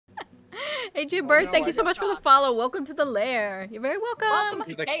AJ Bird, thank you so much for the follow. Welcome to the lair. You're very welcome.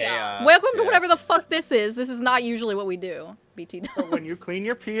 Welcome to chaos. Welcome to whatever the fuck this is. This is not usually what we do. BT So when you clean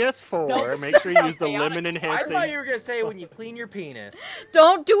your PS4, make sure you use the lemon I enhancing. thought you were gonna say when you clean your penis.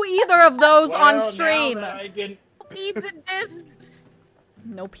 Don't do either of those on stream. Peens and disc.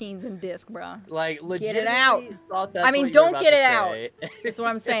 No peens and disc, bro. Like, Get it out. thought that's I mean, what you were don't about get to it out. say. That's what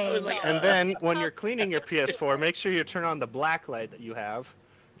I'm saying. And then when you're cleaning your PS4, make sure you turn on the black light that you have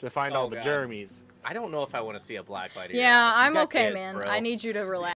to find all the God. germies. I don't know if I want to see a black light. Yeah, I'm okay, man. I need you to relax.